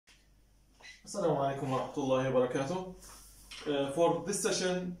Assalamu alaikum wa rahmatullahi wa barakatuh. For this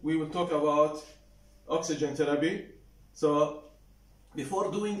session, we will talk about oxygen therapy. So,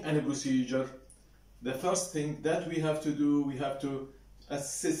 before doing any procedure, the first thing that we have to do, we have to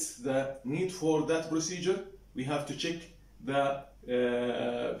assess the need for that procedure. We have to check the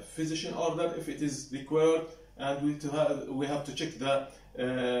physician order if it is required, and we have to check the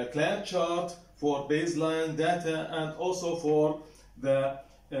client chart for baseline data, and also for the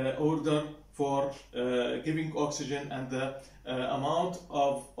order for giving oxygen and the amount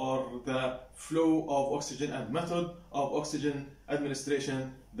of or the flow of oxygen and method of oxygen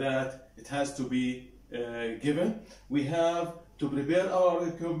administration that it has to be given. We have to prepare our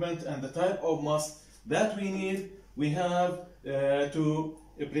equipment and the type of mask that we need. We have to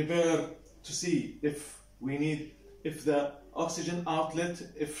prepare to see if we need, if the oxygen outlet,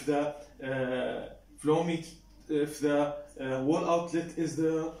 if the flow meter, if the wall outlet is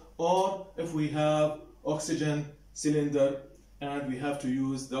there, or if we have oxygen cylinder, and we have to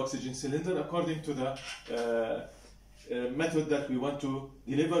use the oxygen cylinder according to the method that we want to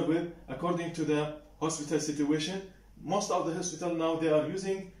deliver with, according to the hospital situation. Most of the hospital now, they are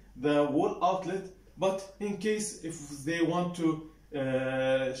using the wall outlet, but in case if they want to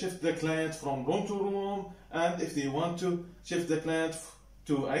shift the client from room to room, and if they want to shift the client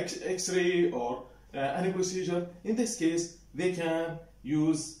to X-ray or any procedure, in this case they can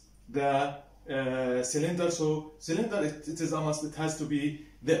use the cylinder. So cylinder, it is a must, it has to be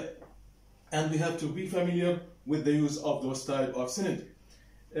there, and we have to be familiar with the use of those type of cylinder.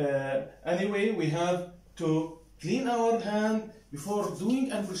 Anyway, we have to clean our hand before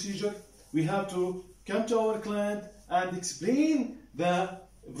doing a procedure. We have to come to our client and explain the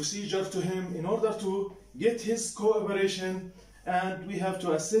procedure to him in order to get his cooperation, and we have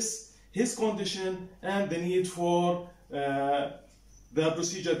to assess his condition and the need for the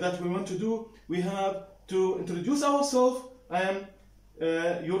procedure that we want to do. We have to introduce ourselves. I am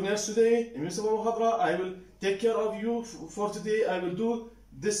your nurse today, I'm Yousef Abukhadra. I will take care of you for today. I will do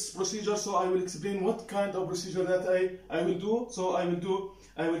this procedure, so I will explain what kind of procedure that I will do. So I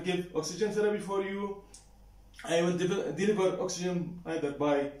will give oxygen therapy for you. I will deliver oxygen either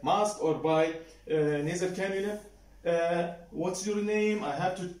by mask or by nasal cannula. What's your name? I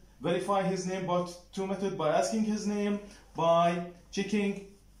have to verify his name by two methods: by asking his name, by checking,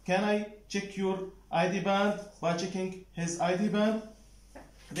 can I check your ID band, by checking his ID band.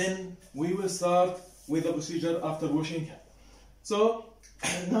 Then we will start with the procedure after washing hands. So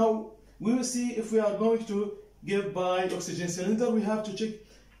now we will see if we are going to give by oxygen cylinder. We have to check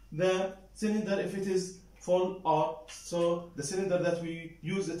the cylinder if it is full, or so the cylinder that we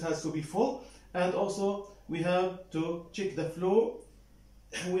use, it has to be full. And also we have to check the flow.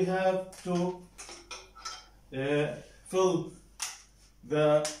 We have to fill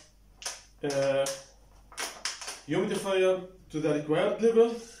the humidifier to the required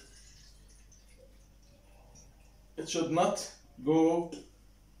level. It should not go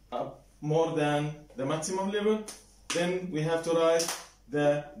up more than the maximum level. Then we have to write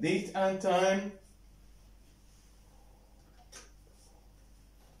the date and time.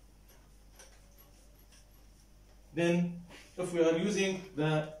 Then if we are using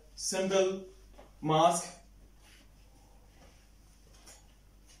the simple mask,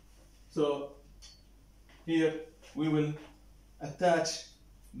 so here we will attach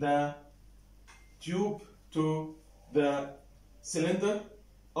the tube to the cylinder,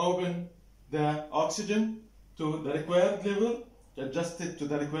 open the oxygen to the required level, adjust it to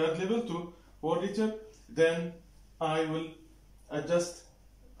the required level to 4 liters. Then I will adjust,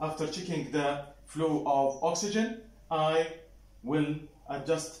 after checking the flow of oxygen, I will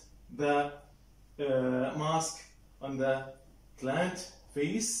adjust the mask on the client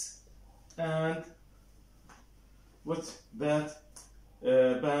face and put that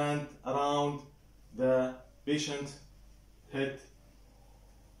band around the patient head.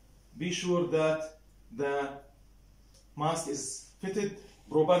 Be sure that the mask is fitted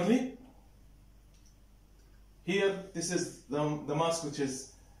properly. Here, this is the mask which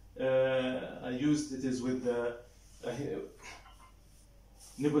is I used. It is with the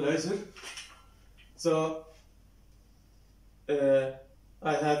nebulizer. So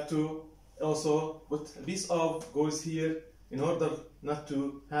I have to also put a piece of gauze here in order not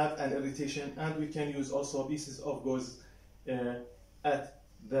to have an irritation, and we can use also pieces of gauze at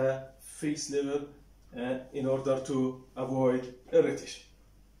the face level in order to avoid irritation.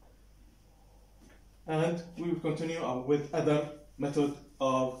 And we will continue with other method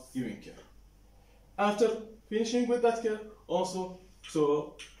of giving care. After finishing with that care, also,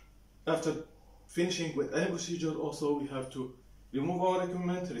 so after finishing with any procedure, also we have to remove our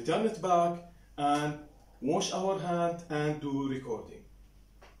equipment, return it back, and wash our hand and do recording.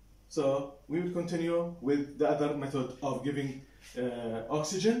 So we will continue with the other method of giving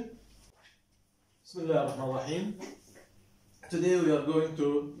oxygen. Bismillah ar-Rahman ar-Rahim. Today we are going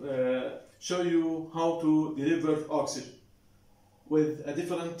to show you how to deliver oxygen with a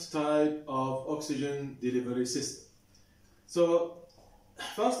different type of oxygen delivery system. So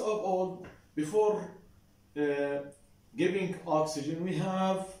first of all, before giving oxygen, we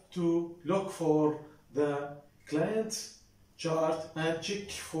have to look for the client chart and check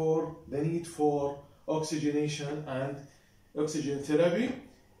for the need for oxygenation and oxygen therapy.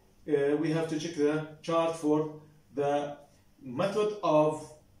 We have to check the chart for the method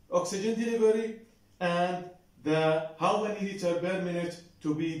of oxygen delivery and how many liters per minute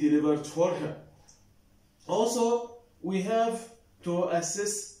to be delivered for him. Also, we have to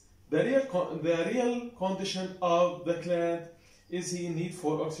assess the real condition of the client. Is he in need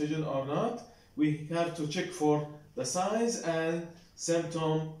for oxygen or not? We have to check for the signs and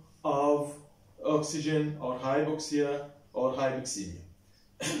symptom of oxygen or hypoxia or hypoxemia.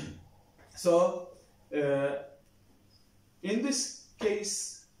 So, in this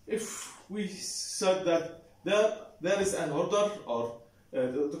case, if we said that there is an order or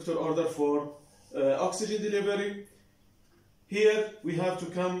the doctor order for oxygen delivery, here we have to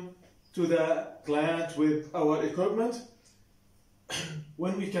come to the client with our equipment.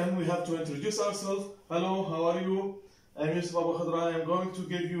 When we can, we have to introduce ourselves. Hello, how are you? I'm Yousef Abukhadra. I'm going to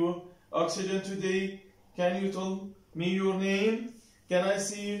give you oxygen today. Can you tell me your name? Can I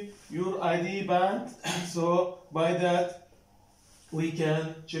see your ID band? So by that we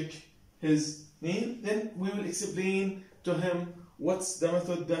can check his name. Then we will explain to him what's the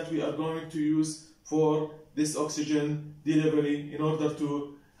method that we are going to use for this oxygen delivery in order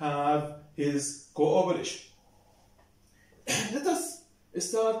to have his cooperation. Let us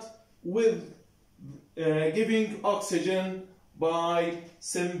start with giving oxygen by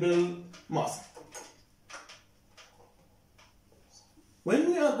simple mask.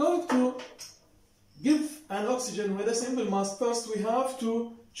 When we are going to give an oxygen with a simple mask, first we have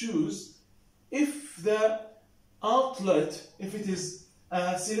to choose if the outlet, if it is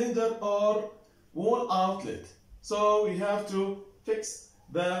a cylinder or wall outlet. So we have to fix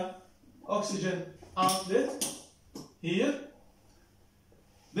the oxygen outlet here.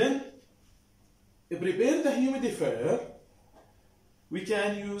 Then prepare the humidifier. We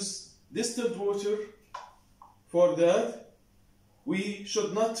can use distilled water for that. We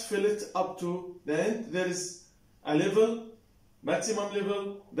should not fill it up to the end. There is a level, maximum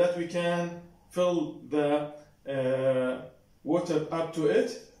level, that we can fill the water up to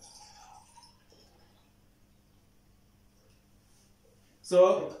it.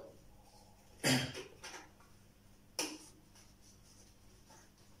 So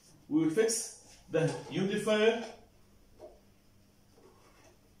we will fix the humidifier.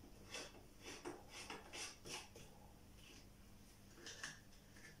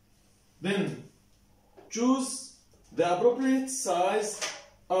 Then choose the appropriate size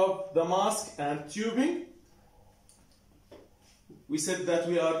of the mask and tubing. We said that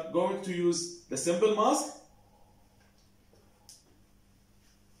we are going to use the simple mask.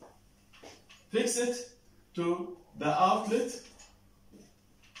 Fix it to the outlet.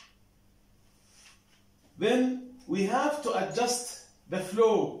 Then we have to adjust the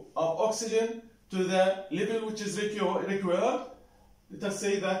flow of oxygen to the level which is required. Let us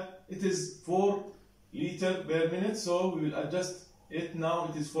say that it is 4 liters per minute, so we will adjust it. Now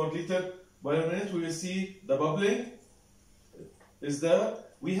it is 4 liters per minute. We will see the bubbling is there.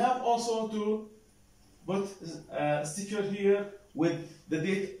 We have also to put a sticker here with the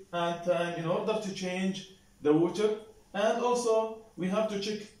date and time in order to change the water, and also we have to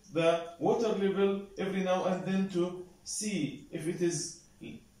check the water level every now and then to see if it is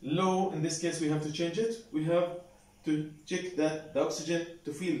low. In this case we have to change it. We have to check that the oxygen,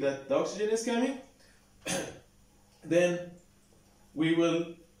 to feel that the oxygen is coming. Then we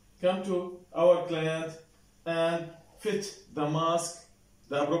will come to our client and fit the mask,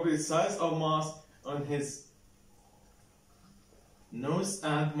 the appropriate size of mask, on his nose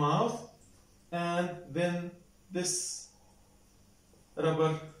and mouth, and then this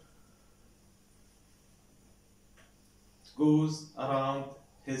rubber goes around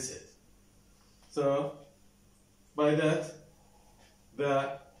his head. So by that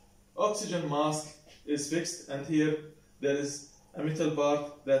the oxygen mask is fixed, and here there is a metal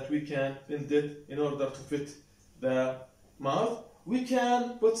part that we can bend it in order to fit the mouth. We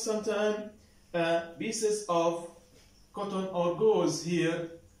can put sometimes pieces of cotton or gauze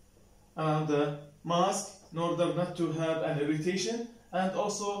here around the mask in order not to have an irritation. And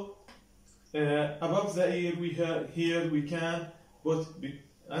also above the ear, we can put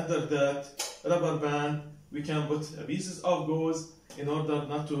under that rubber band, we can put pieces of gauze in order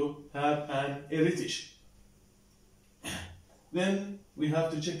not to have an irritation. Then we have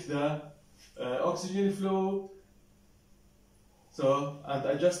to check the oxygen flow, and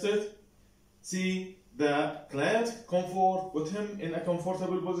adjust it. See the client comfort, put him in a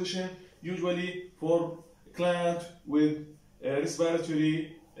comfortable position. Usually for client with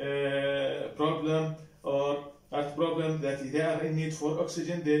respiratory problem or heart problem that they are in need for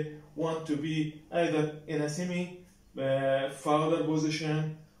oxygen, they want to be either in a semi-fowler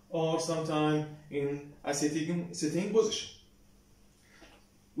position or sometime in a sitting position.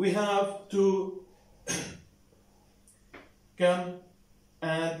 We have to come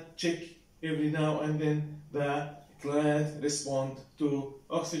and check every now and then the client respond to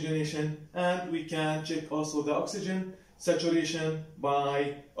oxygenation, and we can check also the oxygen saturation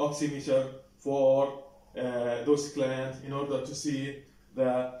by oximeter for those clients in order to see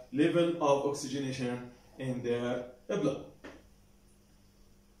the level of oxygenation in their blood.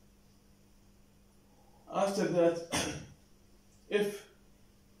 After that, if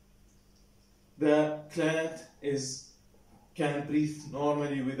the client can breathe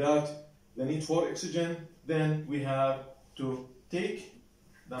normally without the need for oxygen, then we have to take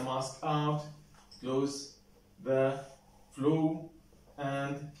the mask out, close the flow,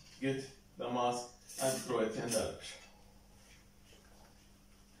 and get the mask and throw it in the direction.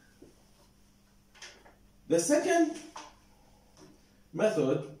 The second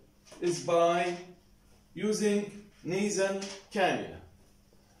method is by using nasal cannula.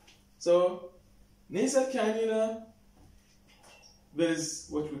 So nasal cannula, there is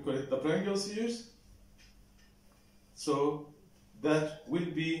what we call it the Pringles here. So that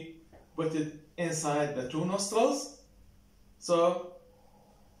will be put it inside the two nostrils. So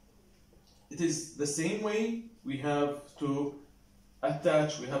it is the same way. We have to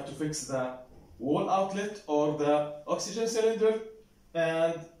attach, we have to fix the wall outlet or the oxygen cylinder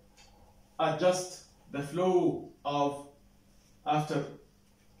and adjust the flow of, after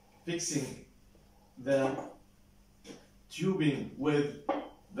fixing the tubing with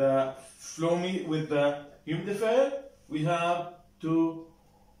the humidifier, we have to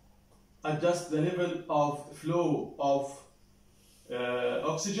adjust the level of flow of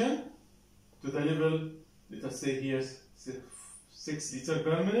oxygen to the level, let us say here 6 liters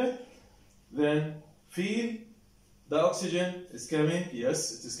per minute. Then feel the oxygen is coming,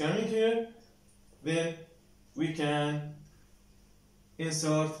 yes, it is coming here. Then we can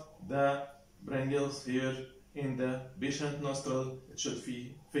insert the Pringles here in the patient nostril. It should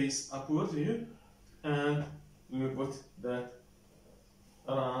face upward here, and we will put that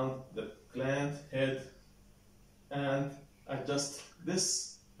around the client head and adjust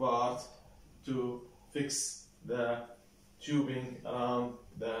this part to fix the tubing around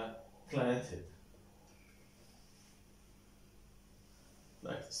the client head,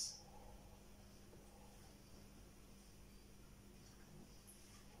 like this.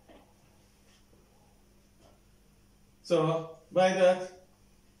 So by that,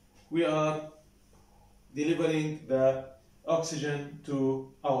 we are delivering the oxygen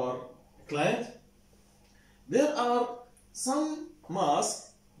to our client. There are some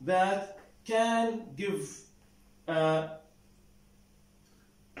masks that can give a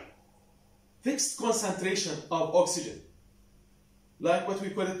fixed concentration of oxygen, like what we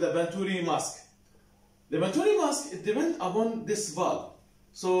call it the Venturi mask. The Venturi mask, it depends upon this valve.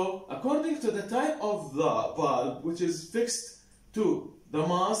 So according to the type of the valve which is fixed to the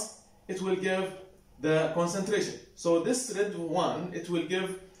mask, it will give the concentration. So this red one, it will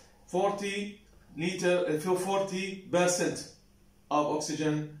give 40% of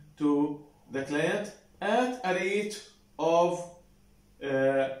oxygen to the client at a rate of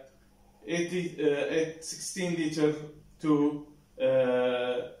 16 liters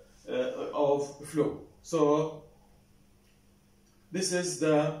of flow. So this is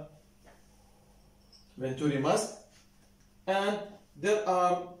the Venturi mask, and there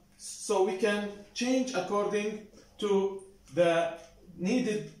are, so we can change according to the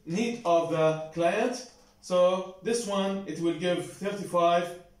need of the client. So this one, it will give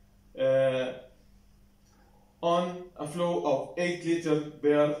 35 on a flow of 8 liters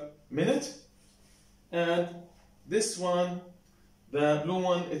per minute, and this one, the blue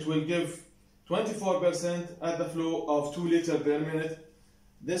one, it will give 24% at the flow of 2 liters per minute.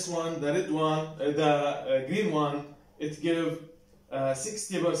 This one, the red one, the green one, it gives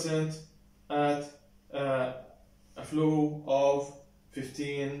 60% at a flow of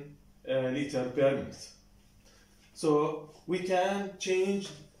 15 liters per minute. So we can change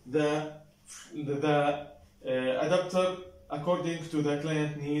the adapter according to the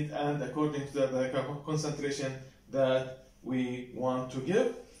client need and according to the concentration that we want to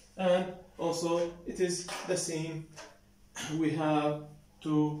give. And also it is the same. We have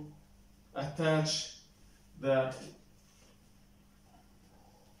to attach the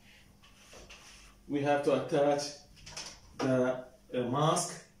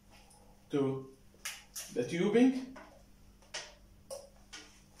mask to the tubing.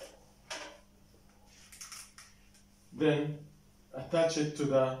 Then attach it to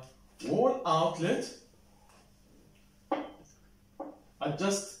the wall outlet.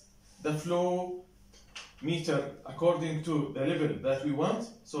 Adjust the flow meter according to the level that we want.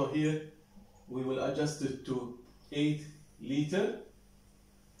 So here we will adjust it to 8 liter.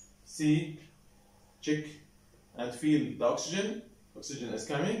 See, check and feel the oxygen. Oxygen is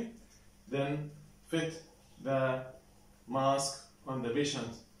coming. Then fit the mask on the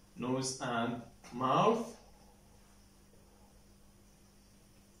patient nose and mouth.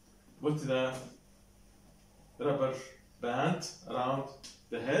 Put the rubber band around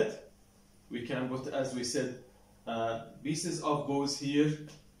the head. We can put, as we said, pieces of gauze here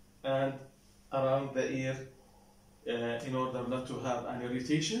and around the ear in order not to have an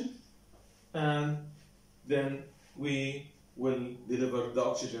irritation. And then we will deliver the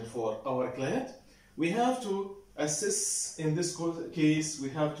oxygen for our client. We have to assess, in this case, we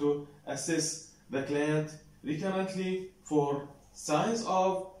have to assess the client recurrently for signs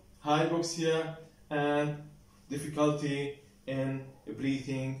of hypoxia and difficulty in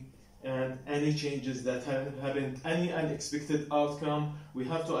breathing and any changes that have happened, any unexpected outcome. We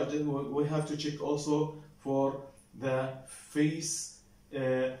have to adjust, we have to check also for the face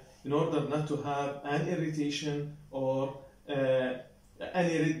in order not to have an irritation or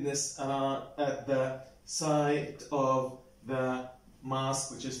any redness at the side of the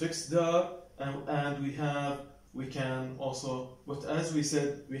mask which is fixed there. And we can also put, as we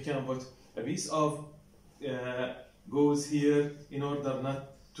said, we can put a piece of gauze here in order not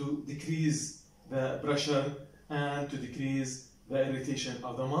to decrease the pressure and to decrease the irritation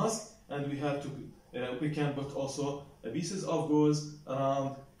of the mask. And we can put also pieces of gauze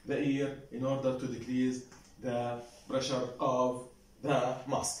around the ear in order to decrease the pressure of the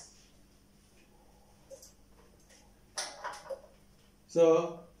mask.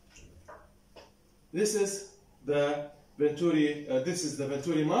 So this is the Venturi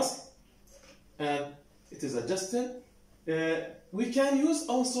mask, and it is adjusted. We can use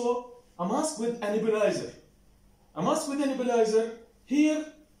also a mask with a nebulizer. A mask with a nebulizer, here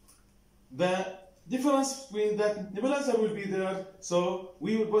the difference between that nebulizer will be there, so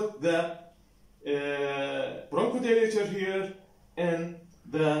we will put the bronchodilator here in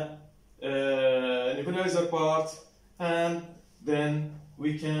the nebulizer part, and then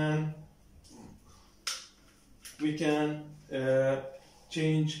we can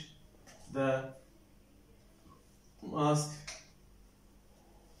change the mask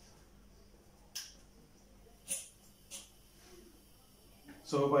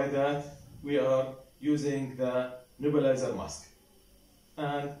so by that we are using the nebulizer mask,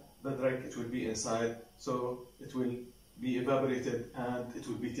 and the drug, it will be inside, so it will be evaporated and it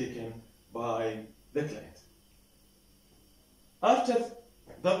will be taken by the client. After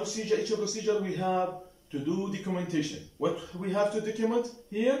the procedure, each procedure, we have to do documentation. What we have to document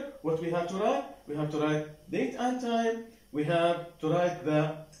here, what we have to write? We have to write date and time. We have to write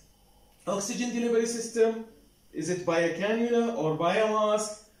the oxygen delivery system. Is it by a cannula or by a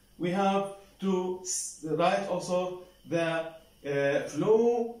mask? We have to write also the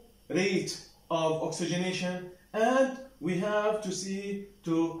flow rate of oxygenation, and we have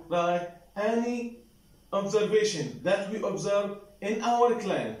to write any observation that we observe in our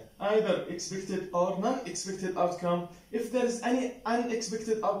client, either expected or non-expected outcome. If there is any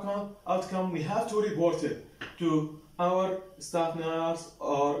unexpected outcome, we have to report it to our staff nurse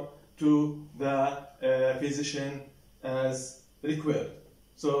or to the physician as required.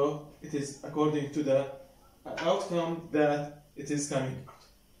 So it is according to the outcome that it is coming out.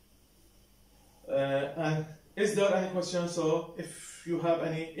 And is there any questions? So if you have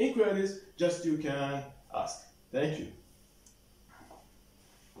any inquiries, just you can ask. Thank you.